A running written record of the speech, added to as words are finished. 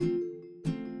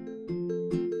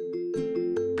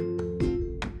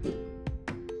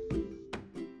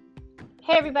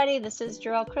everybody, this is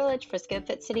Jarrell Krillich, Frisco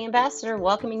Fit City Ambassador,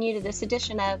 welcoming you to this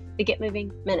edition of the Get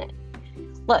Moving Minute.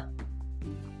 Look,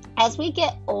 as we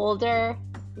get older,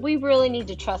 we really need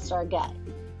to trust our gut.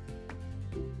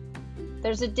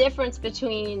 There's a difference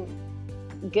between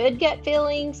good gut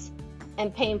feelings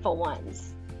and painful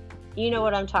ones. You know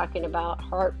what I'm talking about: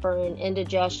 heartburn,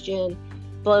 indigestion,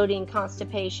 bloating,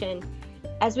 constipation.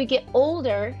 As we get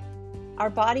older,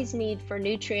 our body's need for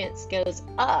nutrients goes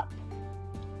up,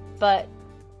 but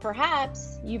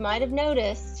perhaps you might have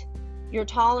noticed your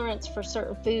tolerance for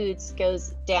certain foods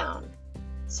goes down.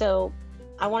 So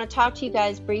I want to talk to you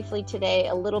guys briefly today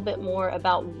a little bit more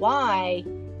about why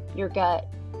your gut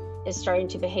is starting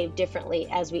to behave differently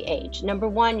as we age. Number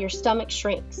one, your stomach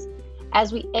shrinks.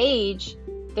 As we age,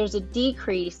 there's a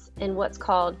decrease in what's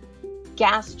called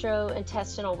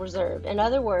gastrointestinal reserve. In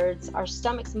other words, our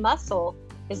stomach's muscle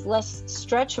is less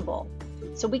stretchable.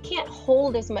 So we can't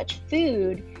hold as much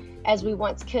food as we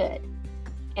once could.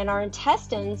 And our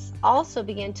intestines also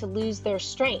begin to lose their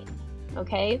strength,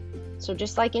 okay? So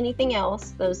just like anything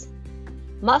else, those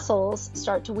muscles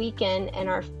start to weaken and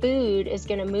our food is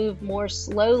going to move more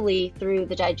slowly through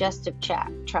the digestive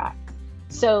tract.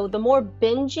 So the more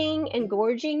binging and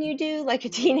gorging you do, like a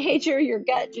teenager, your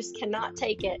gut just cannot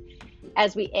take it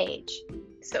as we age.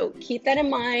 So keep that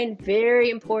in mind. Very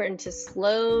important to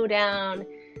slow down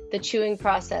the chewing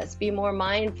process. Be more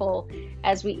mindful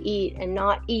as we eat and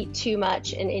not eat too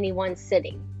much in any one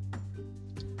sitting.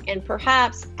 And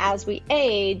perhaps as we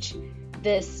age,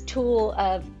 this tool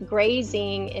of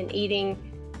grazing and eating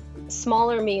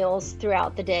smaller meals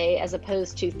throughout the day as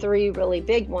opposed to 3 really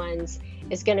big ones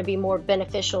is going to be more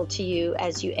beneficial to you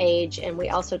as you age. And we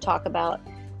also talk about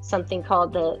something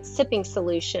called the sipping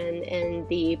solution in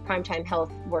the Primetime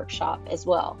Health workshop as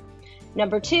well.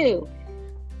 Number 2,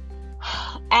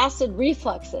 acid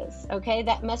refluxes, okay?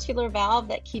 That muscular valve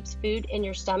that keeps food in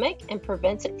your stomach and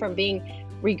prevents it from being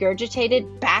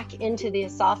regurgitated back into the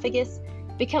esophagus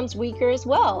becomes weaker as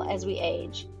well as we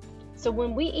age. So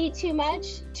when we eat too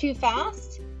much, too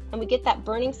fast, and we get that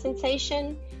burning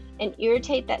sensation and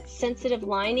irritate that sensitive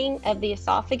lining of the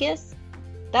esophagus,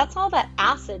 that's all that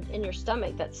acid in your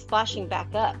stomach that's splashing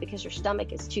back up because your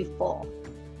stomach is too full.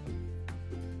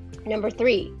 Number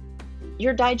 3,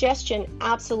 your digestion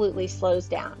absolutely slows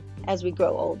down as we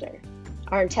grow older.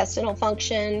 Our intestinal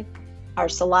function, our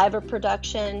saliva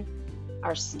production,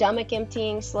 our stomach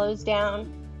emptying slows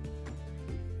down.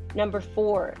 Number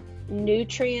 4,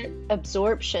 nutrient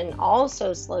absorption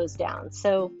also slows down.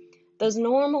 So those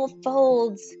normal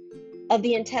folds of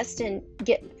the intestine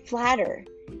get flatter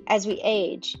as we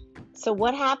age. So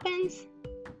what happens?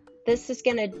 This is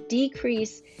going to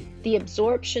decrease the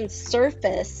absorption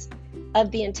surface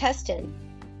of the intestine,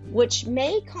 which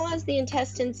may cause the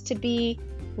intestines to be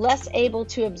less able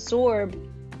to absorb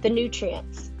the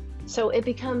nutrients. So it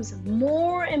becomes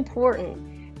more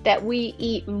important that we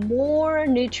eat more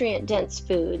nutrient-dense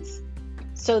foods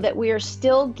so that we are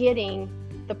still getting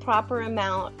the proper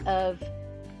amount of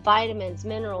vitamins,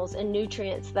 minerals, and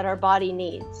nutrients that our body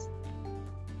needs.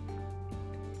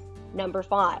 Number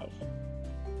 5,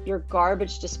 your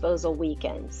garbage disposal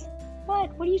weakens.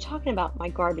 What are you talking about, my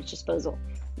garbage disposal?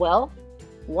 Well,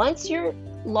 once your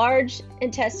large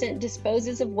intestine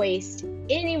disposes of waste,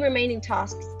 any remaining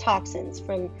toxins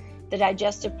from the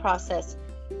digestive process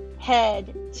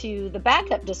head to the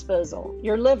backup disposal,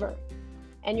 your liver.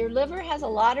 And your liver has a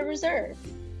lot of reserve,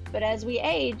 but as we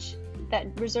age, that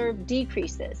reserve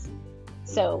decreases.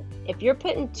 So if you're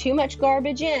putting too much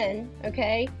garbage in,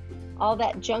 okay, all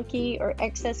that junky or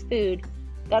excess food,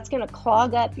 that's going to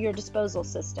clog up your disposal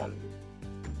system.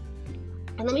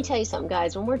 And let me tell you something,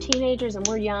 guys, when we're teenagers and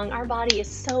we're young, our body is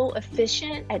so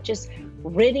efficient at just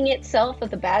ridding itself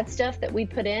of the bad stuff that we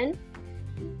put in.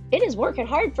 It is working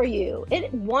hard for you.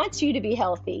 It wants you to be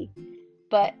healthy.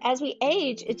 But as we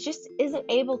age, it just isn't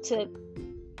able to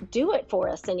do it for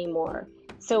us anymore.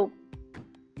 So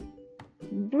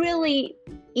really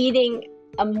eating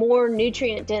a more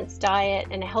nutrient-dense diet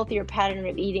and a healthier pattern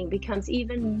of eating becomes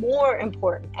even more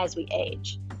important as we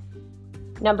age.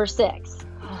 Number 6.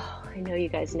 I know you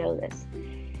guys know this.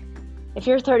 If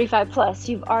you're 35 plus,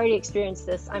 you've already experienced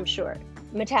this, I'm sure.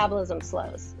 Metabolism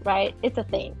slows, right? It's a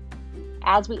thing.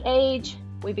 As we age,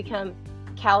 we become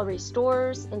calorie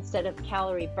storers instead of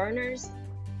calorie burners.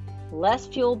 Less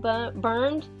fuel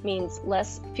burned means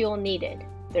less fuel needed.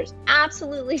 There's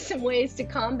absolutely some ways to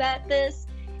combat this.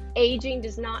 Aging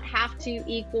does not have to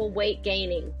equal weight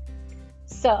gaining.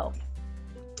 So,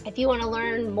 if you want to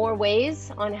learn more ways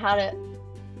on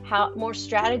more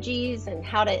strategies and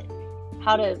how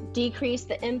to decrease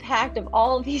the impact of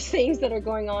all of these things that are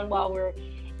going on while we're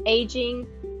aging,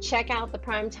 check out the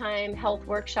Primetime Health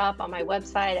Workshop on my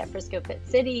website at Frisco Fit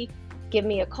City. Give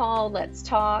me a call. Let's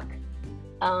talk.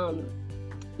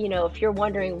 If you're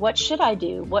wondering, what should I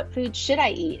do? What foods should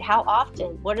I eat? How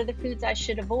often? What are the foods I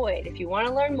should avoid? If you want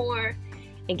to learn more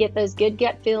and get those good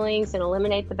gut feelings and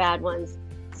eliminate the bad ones,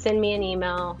 send me an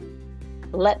email.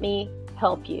 Let me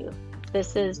help you.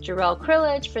 This is Jarrell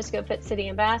Krillich, Frisco Fit City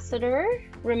Ambassador,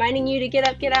 reminding you to get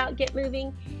up, get out, get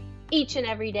moving each and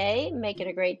every day. Make it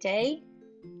a great day.